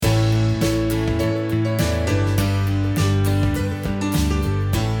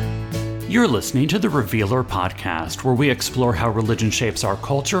You're listening to the Revealer podcast, where we explore how religion shapes our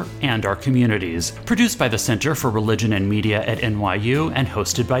culture and our communities. Produced by the Center for Religion and Media at NYU and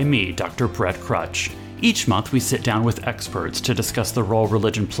hosted by me, Dr. Brett Crutch. Each month, we sit down with experts to discuss the role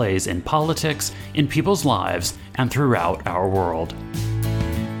religion plays in politics, in people's lives, and throughout our world.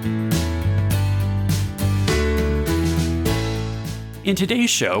 In today's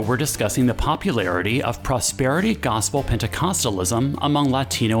show, we're discussing the popularity of Prosperity Gospel Pentecostalism among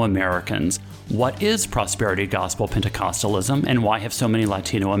Latino Americans. What is Prosperity Gospel Pentecostalism, and why have so many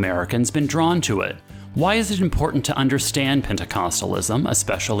Latino Americans been drawn to it? Why is it important to understand Pentecostalism,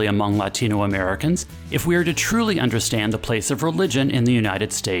 especially among Latino Americans, if we are to truly understand the place of religion in the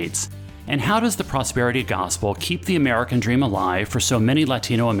United States? And how does the Prosperity Gospel keep the American dream alive for so many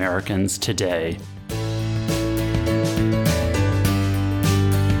Latino Americans today?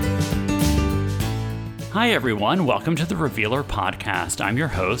 Hi, everyone. Welcome to the Revealer podcast. I'm your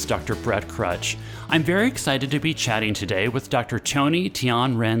host, Dr. Brett Crutch. I'm very excited to be chatting today with Dr.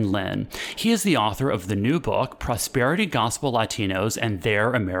 Tian-Ren Lin. He is the author of the new book, Prosperity Gospel Latinos and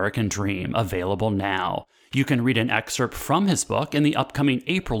Their American Dream, available now. You can read an excerpt from his book in the upcoming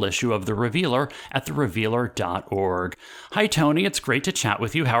April issue of The Revealer at therevealer.org. Hi, Tony. It's great to chat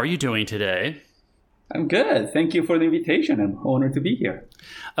with you. How are you doing today? I'm good. Thank you for the invitation. I'm honored to be here.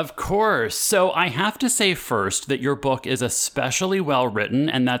 Of course. So I have to say first that your book is especially well written,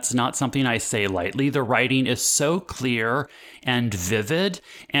 and that's not something I say lightly. The writing is so clear and vivid,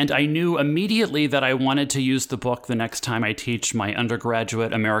 and I knew immediately that I wanted to use the book the next time I teach my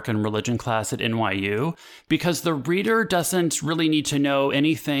undergraduate American religion class at NYU, because the reader doesn't really need to know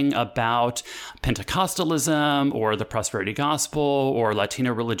anything about Pentecostalism or the Prosperity Gospel or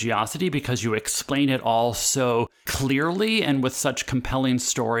Latino religiosity, because you explain it all so clearly and with such compelling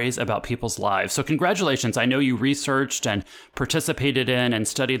stories about people's lives. So congratulations. I know you researched and participated in and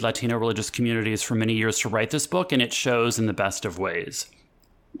studied Latino religious communities for many years to write this book, and it shows in the best of ways.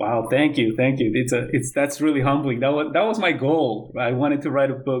 Wow, thank you. That's really humbling. That was my goal. I wanted to write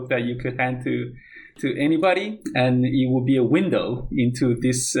a book that you could hand to anybody, and it would be a window into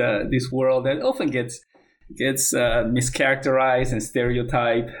this world that often gets mischaracterized and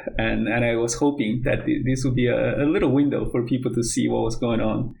stereotyped, and I was hoping that this would be a little window for people to see what was going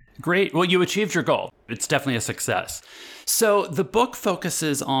on. Great. Well, you achieved your goal. It's definitely a success. So the book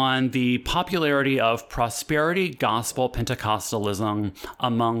focuses on the popularity of Prosperity Gospel Pentecostalism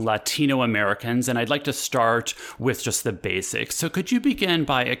among Latino Americans, and I'd like to start with just the basics. So could you begin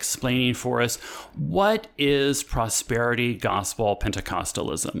by explaining for us, what is Prosperity Gospel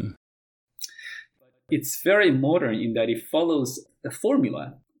Pentecostalism? It's very modern in that it follows a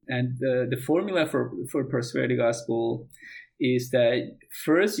formula. And the formula for Prosperity Gospel is that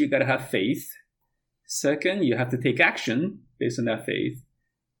first, you got to have faith. Second, you have to take action based on that faith.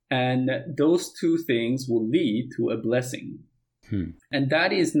 And those two things will lead to a blessing. And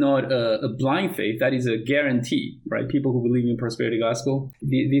that is not a blind faith. That is a guarantee, right? People who believe in Prosperity Gospel,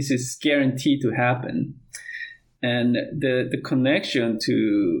 this is guaranteed to happen. And the connection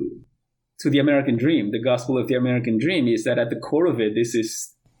to the American dream, the gospel of the American dream, is that at the core of it, this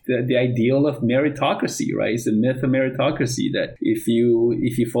is the ideal of meritocracy, right? It's the myth of meritocracy, that if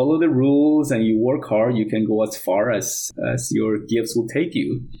you follow the rules and you work hard, you can go as far as your gifts will take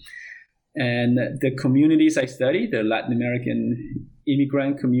you. And the communities I study, the Latin American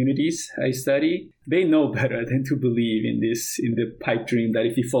immigrant communities I study, they know better than to believe in the pipe dream that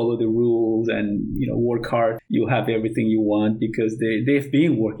if you follow the rules and work hard, you'll have everything you want, because they've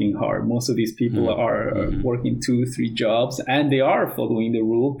been working hard. Most of these people are working 2-3 jobs, and they are following the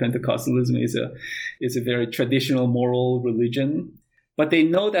rule. Pentecostalism is a very traditional moral religion, but they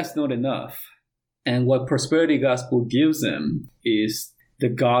know that's not enough. And what Prosperity Gospel gives them is the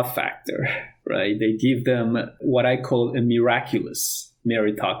God factor, right? They give them what I call a miraculous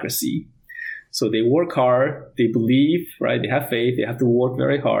meritocracy. So they work hard, they believe, right? They have faith, they have to work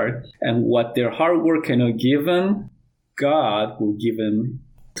very hard. And what their hard work cannot give them, God will give them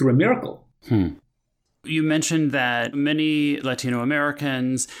through a miracle. You mentioned that many Latino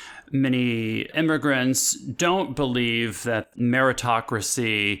Americans, many immigrants don't believe that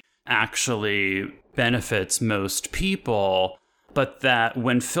meritocracy actually benefits most people, but that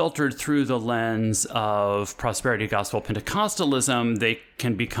when filtered through the lens of Prosperity Gospel Pentecostalism, they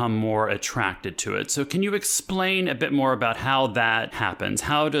can become more attracted to it. So can you explain a bit more about how that happens?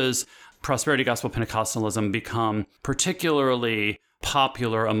 How does Prosperity Gospel Pentecostalism become particularly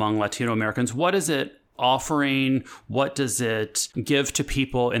popular among Latino Americans? What is it offering? What does it give to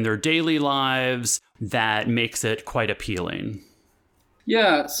people in their daily lives that makes it quite appealing?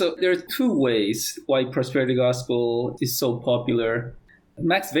 Yeah, so there are two ways why Prosperity Gospel is so popular.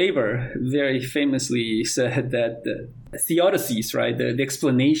 Max Weber very famously said that the theodicies, right, the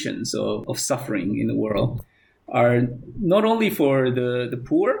explanations of suffering in the world are not only for the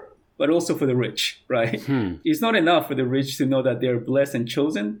poor, but also for the rich, right? It's not enough for the rich to know that they're blessed and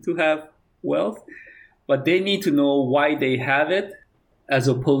chosen to have wealth, but they need to know why they have it as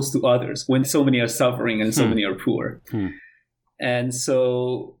opposed to others when so many are suffering and so many are poor. And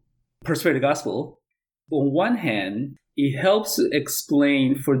so Prosperity Gospel, on one hand, it helps to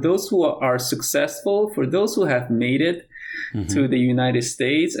explain for those who are successful, for those who have made it to the United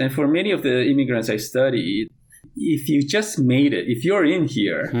States, and for many of the immigrants I studied, if you just made it, if you're in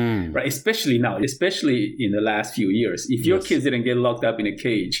here, right, especially now, especially in the last few years, if your kids didn't get locked up in a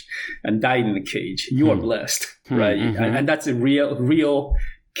cage and died in a cage, you are blessed, right? And that's a real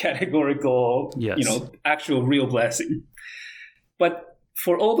categorical, actual real blessing. But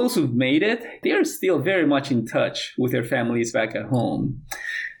for all those who've made it, they're still very much in touch with their families back at home.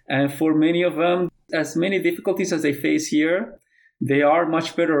 And for many of them, as many difficulties as they face here, they are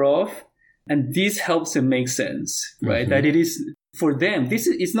much better off. And this helps them make sense, right? That it is, for them,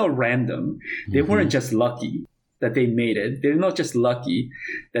 it's not random. They weren't just lucky that they made it. They're not just lucky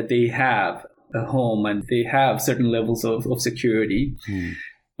that they have a home and they have certain levels of security,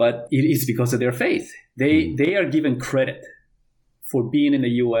 but it is because of their faith. They are given credit for being in the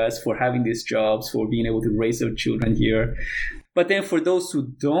U.S., for having these jobs, for being able to raise their children here. But then for those who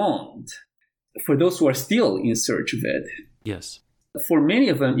don't, for those who are still in search of it, yes, for many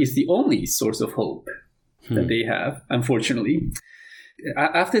of them, it's the only source of hope that they have, unfortunately.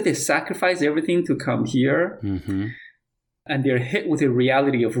 After they sacrifice everything to come here, and they're hit with the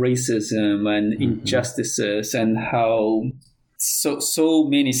reality of racism and injustices and how so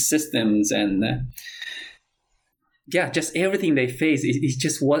many systems and just everything they face is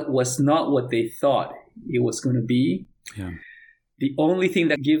just what was not what they thought it was going to be. Yeah. The only thing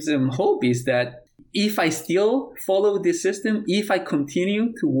that gives them hope is that if I still follow this system, if I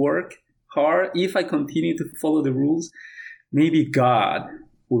continue to work hard, if I continue to follow the rules, maybe God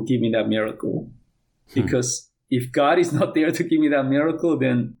will give me that miracle. Because if God is not there to give me that miracle,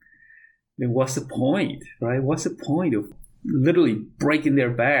 then what's the point, right? What's the point of literally breaking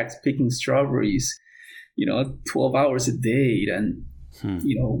their backs, picking strawberries, 12 hours a day and,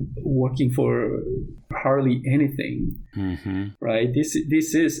 working for hardly anything, right? This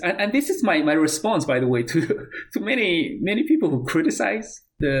is, and this is my response, by the way, to many people who criticize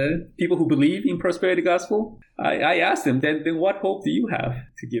the people who believe in prosperity gospel. I ask them, then what hope do you have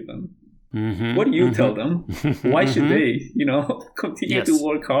to give them? What do you tell them? Why should they, continue to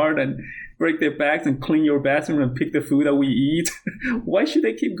work hard and break their backs and clean your bathroom and pick the food that we eat? Why should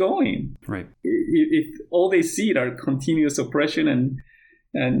they keep going? Right. If all they see are continuous oppression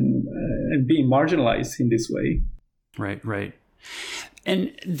and being marginalized in this way. Right.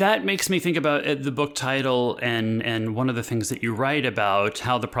 And that makes me think about the book title and one of the things that you write about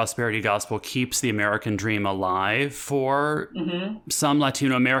how the prosperity gospel keeps the American dream alive for some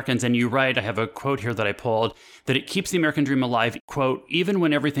Latino Americans. And you write, I have a quote here that I pulled, that it keeps the American dream alive, quote, even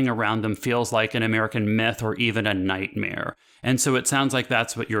when everything around them feels like an American myth or even a nightmare. And so it sounds like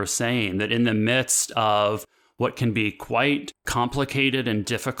that's what you're saying, that in the midst of what can be quite complicated and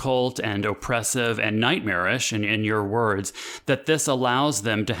difficult and oppressive and nightmarish, in your words, that this allows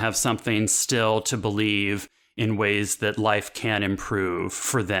them to have something still to believe in ways that life can improve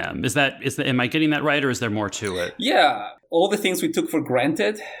for them. Am I getting that right, or is there more to it? Yeah, all the things we took for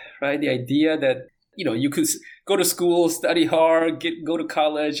granted, right? The idea that, you could go to school, study hard, go to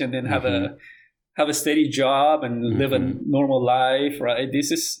college, and then have a steady job and live a normal life, right?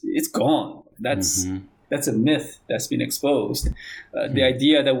 It's gone. That's a myth that's been exposed. The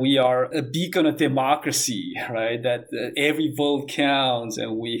idea that we are a beacon of democracy, right? That every vote counts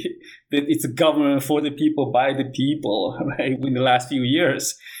and that it's a government for the people, by the people, right? In the last few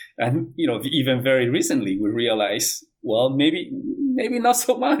years. And, even very recently, we realize, well, maybe not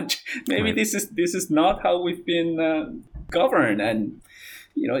so much. Maybe this is not how we've been governed. And,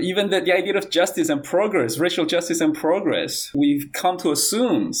 even the idea of justice and progress, racial justice and progress, we've come to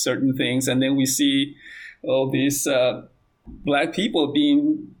assume certain things, and then we see all these Black people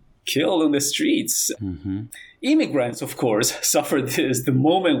being killed on the streets. Immigrants, of course, suffer this the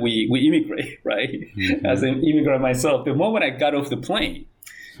moment we immigrate, right? As an immigrant myself, the moment I got off the plane,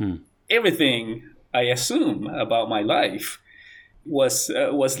 everything I assume about my life was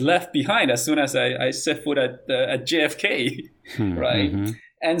left behind as soon as I set foot at JFK, right?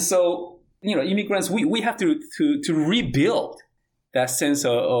 And so, immigrants, we have to rebuild that sense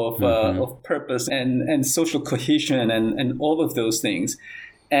of purpose and social cohesion and all of those things.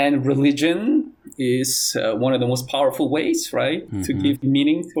 And religion is one of the most powerful ways, right, to give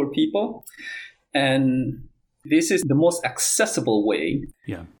meaning for people. And this is the most accessible way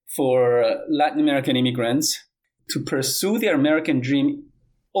for Latin American immigrants to pursue their American dream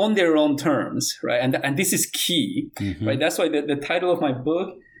on their own terms, right? And this is key, right? That's why the title of my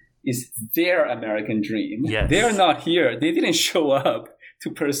book is Their American Dream. Yes. They're not here. They didn't show up to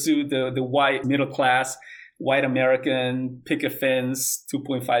pursue the white middle class, white American, pick a fence,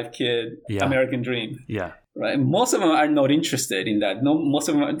 2.5 kid American dream. Yeah. Right. Most of them are not interested in that. No, most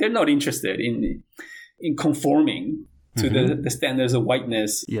of them, they're not interested in conforming to the standards of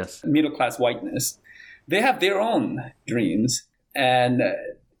whiteness, middle class whiteness. They have their own dreams. And,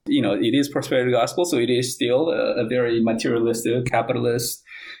 it is prosperity gospel. So it is still a very materialistic, capitalist,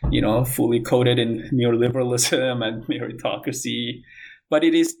 fully coded in neoliberalism and meritocracy. But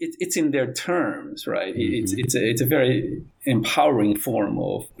it's in their terms, right? It's a very empowering form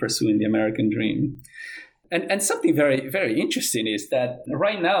of pursuing the American dream. And something very, very interesting is that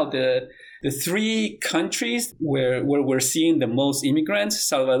right now the three countries where we're seeing the most immigrants,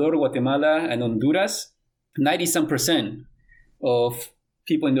 Salvador, Guatemala, and Honduras, 90% of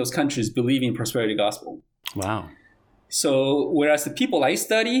people in those countries believe in prosperity gospel. Wow. So whereas the people I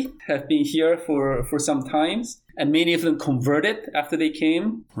study have been here for some time, and many of them converted after they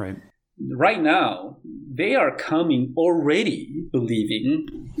came. Right now, they are coming already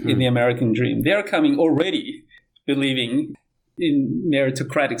believing in the American dream. They are coming already believing in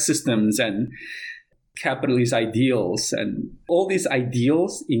meritocratic systems and capitalist ideals. And all these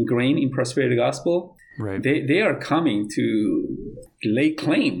ideals ingrained in prosperity gospel, they are coming to lay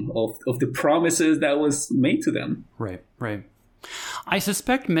claim of the promises that was made to them. Right. I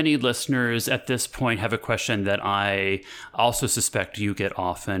suspect many listeners at this point have a question that I also suspect you get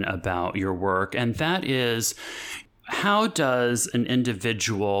often about your work, and that is, how does an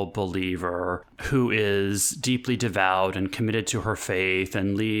individual believer who is deeply devout and committed to her faith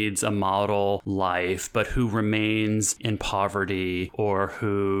and leads a model life, but who remains in poverty or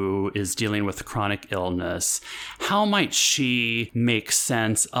who is dealing with chronic illness, how might she make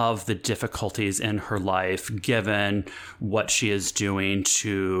sense of the difficulties in her life given what she is doing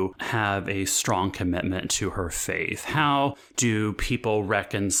to have a strong commitment to her faith? How do people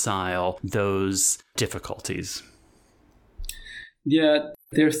reconcile those difficulties? Yeah,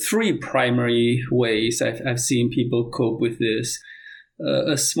 there are three primary ways I've seen people cope with this.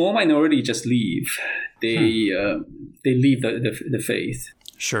 A small minority just leave. They leave the faith.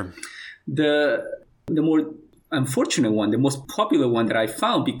 Sure. The more unfortunate one, the most popular one that I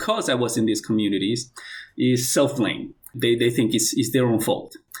found because I was in these communities is self-blame. They think it's their own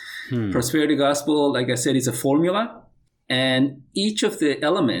fault. Prosperity gospel, like I said, is a formula. And each of the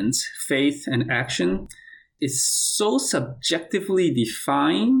elements, faith and action, is so subjectively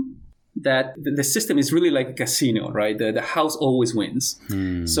defined that the system is really like a casino, right? The house always wins.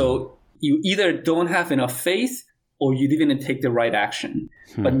 So you either don't have enough faith or you didn't take the right action.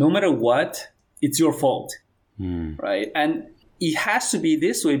 But no matter what, it's your fault, right? And it has to be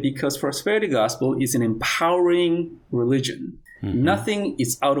this way because prosperity gospel is an empowering religion. Nothing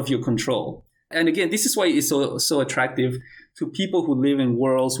is out of your control. And again, this is why it's so attractive to people who live in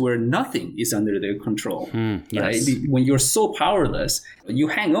worlds where nothing is under their control. Right? When you're so powerless, you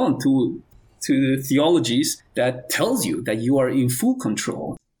hang on to the theologies that tells you that you are in full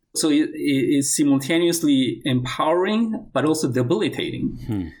control. So it is simultaneously empowering, but also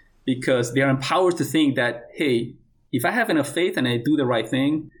debilitating because they're empowered to think that, hey, if I have enough faith and I do the right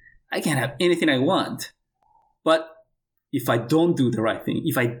thing, I can have anything I want. But if I don't do the right thing,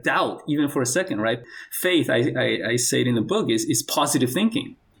 if I doubt even for a second, right? Faith, I say it in the book, is positive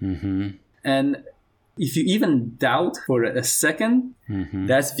thinking. And if you even doubt for a second,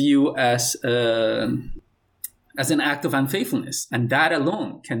 that's viewed as an act of unfaithfulness. And that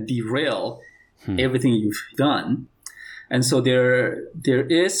alone can derail everything you've done. And so there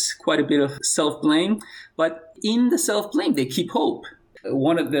is quite a bit of self-blame. But in the self-blame, they keep hope.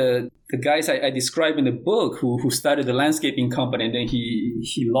 One of the guys I describe in the book who started the landscaping company and then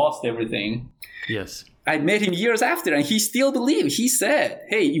he lost everything. Yes. I met him years after and he still believed. He said,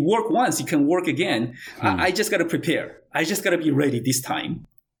 hey, you work once, you can work again. I just got to prepare. I just got to be ready this time.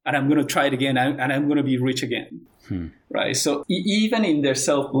 And I'm going to try it again and I'm going to be rich again. Right. So even in their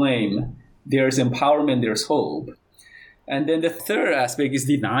self-blame, there's empowerment, there's hope. And then the third aspect is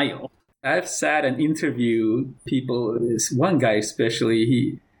denial. I've sat and interviewed people. This one guy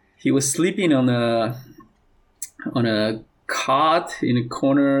especially, he was sleeping on a cot in a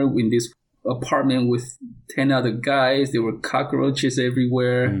corner in this apartment with 10 other guys. There were cockroaches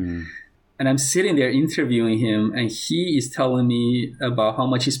everywhere. And I'm sitting there interviewing him, and he is telling me about how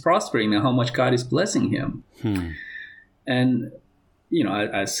much he's prospering and how much God is blessing him. And,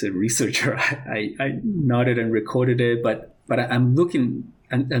 as a researcher, I nodded and recorded it, but I'm looking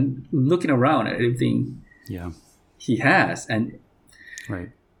and looking around at everything he has. And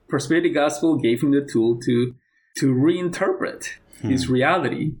Prosperity Gospel gave him the tool to reinterpret his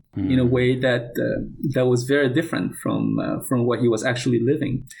reality in a way that was very different from what he was actually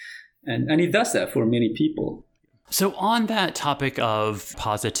living. And he does that for many people. So on that topic of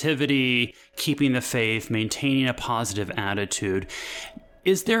positivity, keeping the faith, maintaining a positive attitude,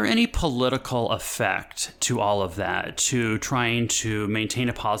 is there any political effect to all of that, to trying to maintain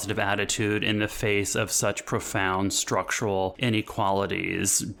a positive attitude in the face of such profound structural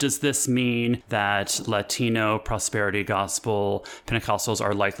inequalities? Does this mean that Latino Prosperity Gospel Pentecostals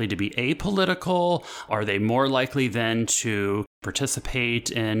are likely to be apolitical? Are they more likely then to participate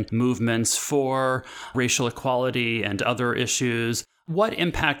in movements for racial equality and other issues? What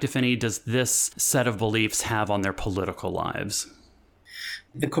impact, if any, does this set of beliefs have on their political lives?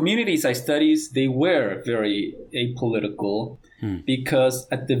 The communities I studied, they were very apolitical because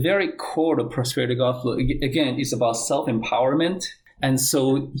at the very core of Prosperity Gospel, again, it's about self-empowerment. And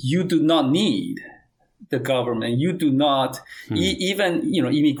so you do not need the government. You do not, even,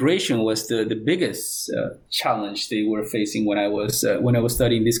 immigration was the biggest challenge they were facing when I was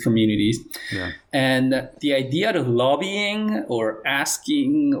studying these communities. Yeah. And the idea of lobbying or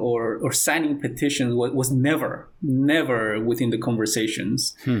asking or signing petitions was never within the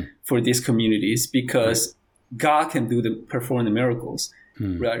conversations for these communities, because God can perform the miracles.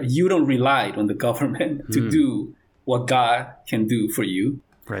 Right? You don't rely on the government to do what God can do for you.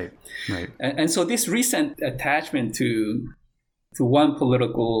 Right. And so this recent attachment to one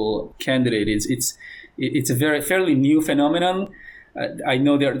political candidate it's a fairly new phenomenon. I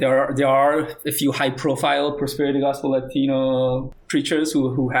know there are a few high-profile Prosperity Gospel Latino preachers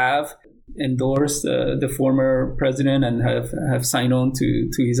who have endorsed the former president and have signed on to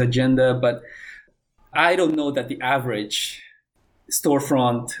his agenda, but I don't know that the average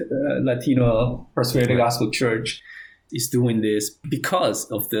storefront Latino Prosperity Gospel church is doing this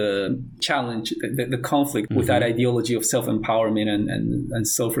because of the challenge, the conflict with that ideology of self-empowerment and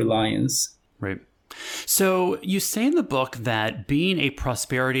self-reliance. Right. So you say in the book that being a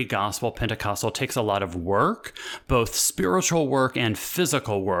Prosperity Gospel Pentecostal takes a lot of work, both spiritual work and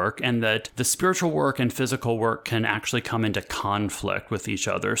physical work, and that the spiritual work and physical work can actually come into conflict with each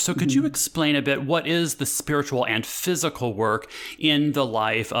other. So could you explain a bit what is the spiritual and physical work in the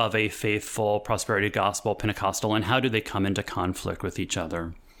life of a faithful Prosperity Gospel Pentecostal, and how do they come into conflict with each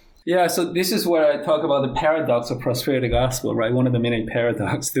other? Yeah, so this is where I talk about the paradox of Prosperity Gospel, right? One of the many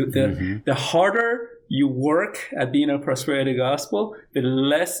paradoxes. The harder you work at being a Prosperity Gospel, the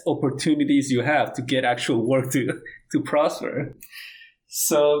less opportunities you have to get actual work to prosper.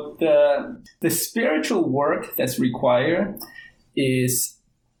 So the spiritual work that's required is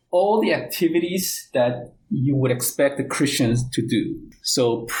all the activities that you would expect the Christians to do.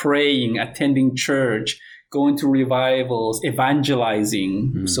 So praying, attending church, going to revivals,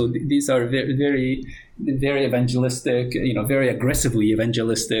 evangelizing. So these are very, very, very evangelistic, very aggressively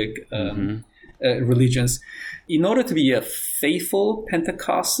evangelistic religions. In order to be a faithful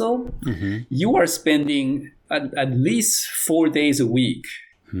Pentecostal, you are spending at least 4 days a week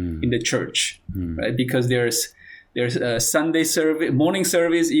in the church, right? Because there's a Sunday service, morning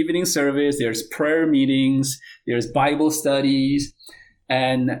service, evening service, there's prayer meetings, there's Bible studies,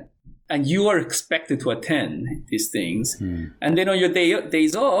 and you are expected to attend these things. And then on your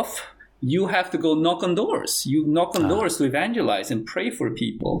days off, you have to go knock on doors. You knock on doors to evangelize and pray for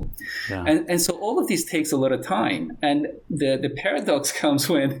people. Yeah. And so all of this takes a lot of time. And the paradox comes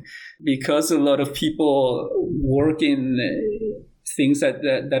because a lot of people work in things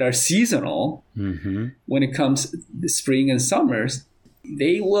that are seasonal, when it comes to spring and summers,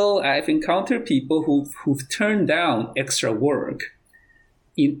 I've encountered people who've turned down extra work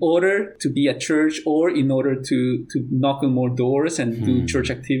in order to be at church or in order to knock on more doors and do church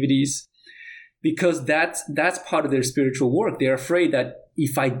activities, because that's part of their spiritual work. They're afraid that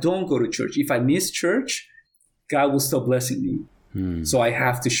if I don't go to church, if I miss church, God will stop blessing me. So I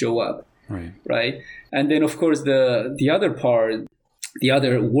have to show up. Right? And then, of course, the other part, the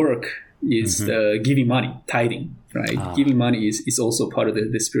other work is the giving money, tithing. right? Giving money is also part of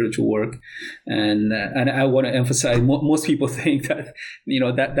the spiritual work. And I want to emphasize, most people think that,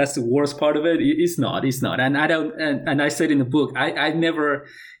 that's the worst part of it. It's not. And I said in the book, I've never,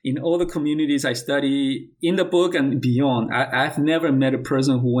 in all the communities I study in the book and beyond, I've never met a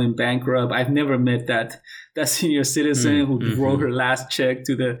person who went bankrupt. I've never met that senior citizen who wrote her last check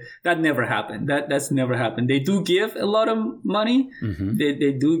that never happened. That's never happened. They do give a lot of money.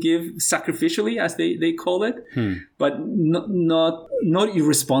 They do give sacrificially, as they call it, but not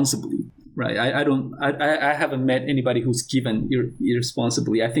irresponsibly. Right. I haven't met anybody who's given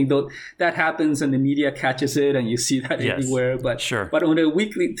irresponsibly. I think that happens and the media catches it and you see that everywhere. But on a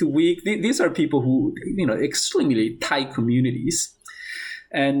weekly to week, these are people who, extremely tight communities.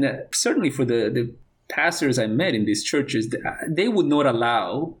 And certainly for the pastors I met in these churches, they would not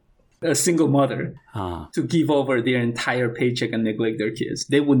allow a single mother to give over their entire paycheck and neglect their kids.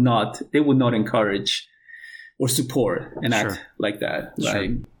 They would not encourage or support an act like that.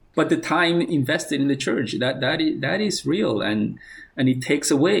 Right. But the time invested in the church, that is real, and it takes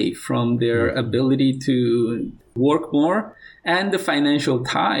away from their ability to work more, and the financial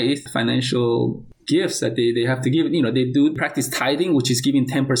gifts that they have to give. They do practice tithing, which is giving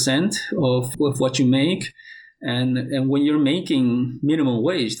 10% of what you make, and when you're making minimum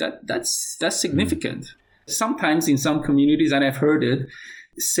wage, that's significant. Sometimes in some communities, and I've heard it,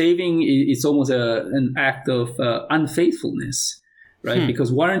 saving is almost an act of unfaithfulness. Right?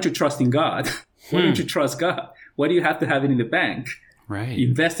 Because why aren't you trusting God? Why don't you trust God? Why do you have to have it in the bank? Right.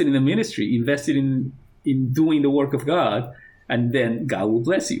 Invest it in the ministry, invest it in doing the work of God, and then God will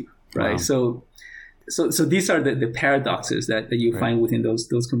bless you. Right. Wow. So these are the paradoxes that you find within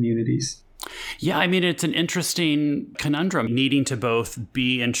those communities. Yeah, I mean, it's an interesting conundrum, needing to both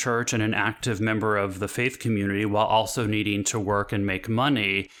be in church and an active member of the faith community while also needing to work and make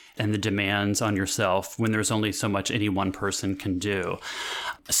money, and the demands on yourself when there's only so much any one person can do.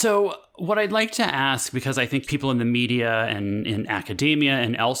 So what I'd like to ask, because I think people in the media and in academia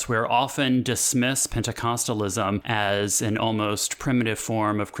and elsewhere often dismiss Pentecostalism as an almost primitive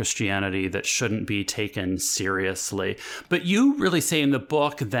form of Christianity that shouldn't be taken seriously. But you really say in the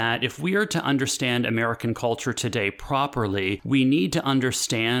book that if we are to understand American culture today properly, we need to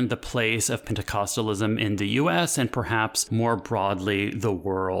understand the place of Pentecostalism in the U.S. and perhaps more broadly the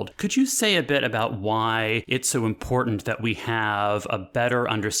world. Could you say a bit about why it's so important that we have a better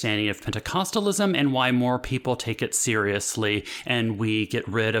understanding of Pentecostalism and why more people take it seriously and we get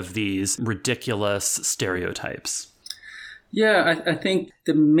rid of these ridiculous stereotypes? Yeah, I think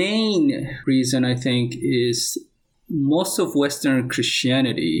the main reason, is most of Western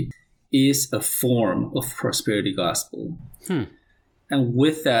Christianity is a form of prosperity gospel. And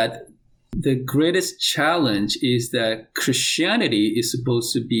with that, the greatest challenge is that Christianity is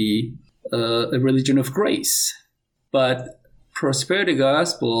supposed to be a religion of grace. But prosperity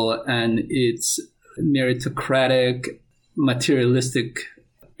gospel and its meritocratic, materialistic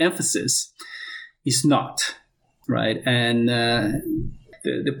emphasis is not, right? And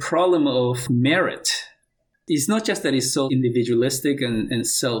the problem of merit is not just that it's so individualistic and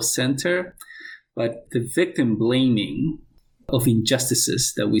self-centered, but the victim blaming of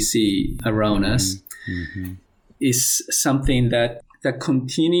injustices that we see around us is something that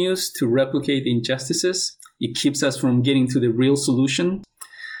continues to replicate injustices. It keeps us from getting to the real solution,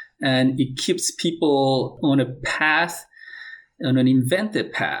 and it keeps people on a path, on an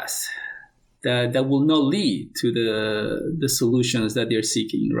invented path that will not lead to the solutions that they're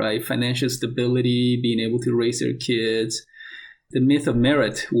seeking, right? Financial stability, being able to raise their kids. The myth of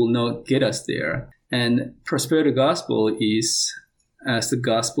merit will not get us there. And prosperity gospel is, as the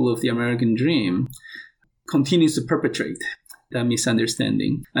gospel of the American dream, continues to perpetrate that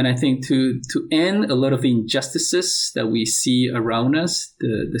misunderstanding. And I think to end a lot of the injustices that we see around us,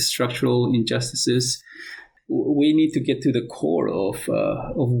 the structural injustices, we need to get to the core of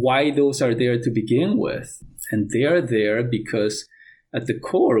why those are there to begin with. And they are there because at the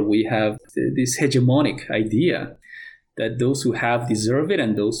core, we have this hegemonic idea that those who have deserve it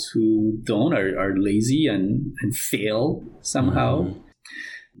and those who don't are lazy and fail somehow.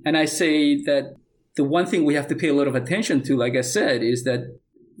 And I say that the one thing we have to pay a lot of attention to, like I said, is that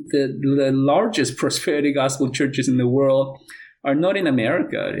the largest prosperity gospel churches in the world are not in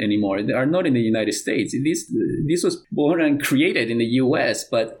America anymore. They are not in the United States. This was born and created in the U.S.,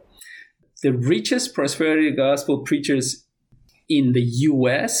 but the richest prosperity gospel preachers in the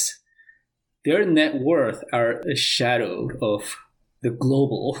U.S., their net worth are a shadow of the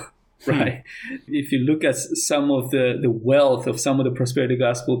global, right? If you look at some of the wealth of some of the prosperity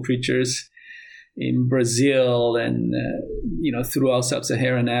gospel preachers in Brazil and throughout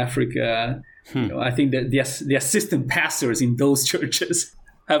sub-Saharan Africa, I think that the assistant pastors in those churches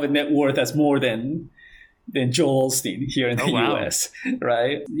have a net worth that's more than Joel Osteen here in the U.S.,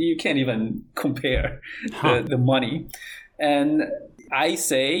 right? You can't even compare the money. And I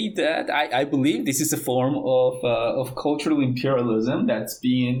say that I believe this is a form of cultural imperialism that's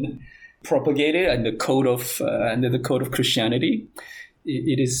being propagated under the code of Christianity.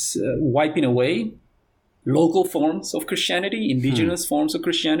 It is wiping away local forms of Christianity, indigenous forms of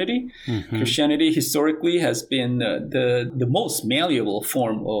Christianity. Christianity historically has been the most malleable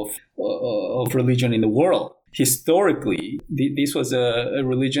form of religion in the world. Historically, this was a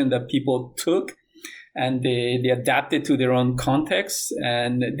religion that people took and they adapted to their own context,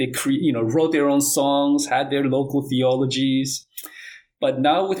 and they wrote their own songs, had their local theologies. But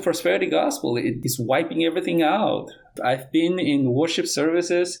now with Prosperity Gospel, it is wiping everything out. I've been in worship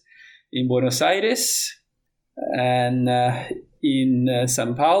services in Buenos Aires and in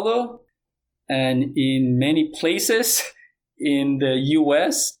Sao Paulo and in many places in the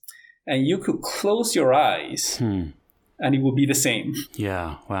U.S., and you could close your eyes and it will be the same.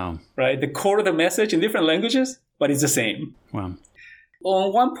 Yeah, wow. Right? The core of the message in different languages, but it's the same. Wow.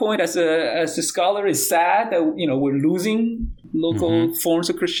 On one point, as a scholar, it's sad that we're losing local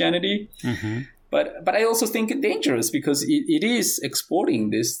forms of Christianity. But I also think it's dangerous because it is exporting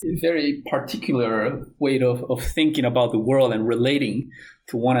this very particular way of thinking about the world and relating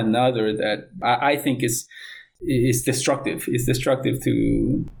to one another that I think is destructive. It's destructive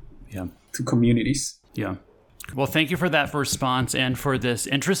to communities. Yeah. Well, thank you for that response and for this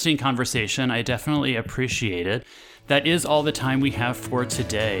interesting conversation. I definitely appreciate it. That is all the time we have for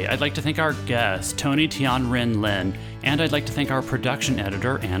today. I'd like to thank our guest, Tony Tian-Ren Lin, and I'd like to thank our production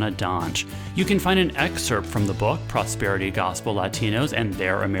editor, Anna Donch. You can find an excerpt from the book, Prosperity Gospel Latinos and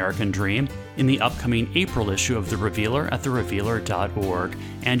Their American Dream, in the upcoming April issue of The Revealer at therevealer.org.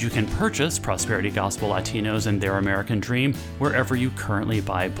 And you can purchase Prosperity Gospel Latinos and Their American Dream wherever you currently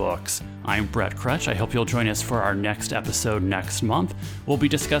buy books. I'm Brett Crutch. I hope you'll join us for our next episode next month. We'll be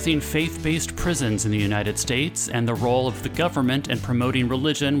discussing faith-based prisons in the United States and the role of the government in promoting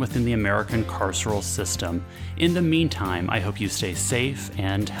religion within the American carceral system. In the meantime, I hope you stay safe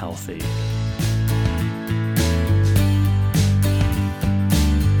and healthy.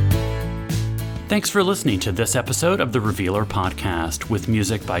 Thanks for listening to this episode of the Revealer Podcast, with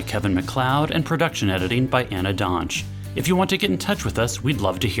music by Kevin MacLeod and production editing by Anna Donch. If you want to get in touch with us, we'd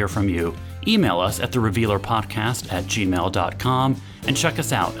love to hear from you. Email us at therevealerpodcast@gmail.com and check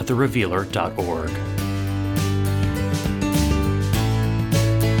us out at therevealer.org.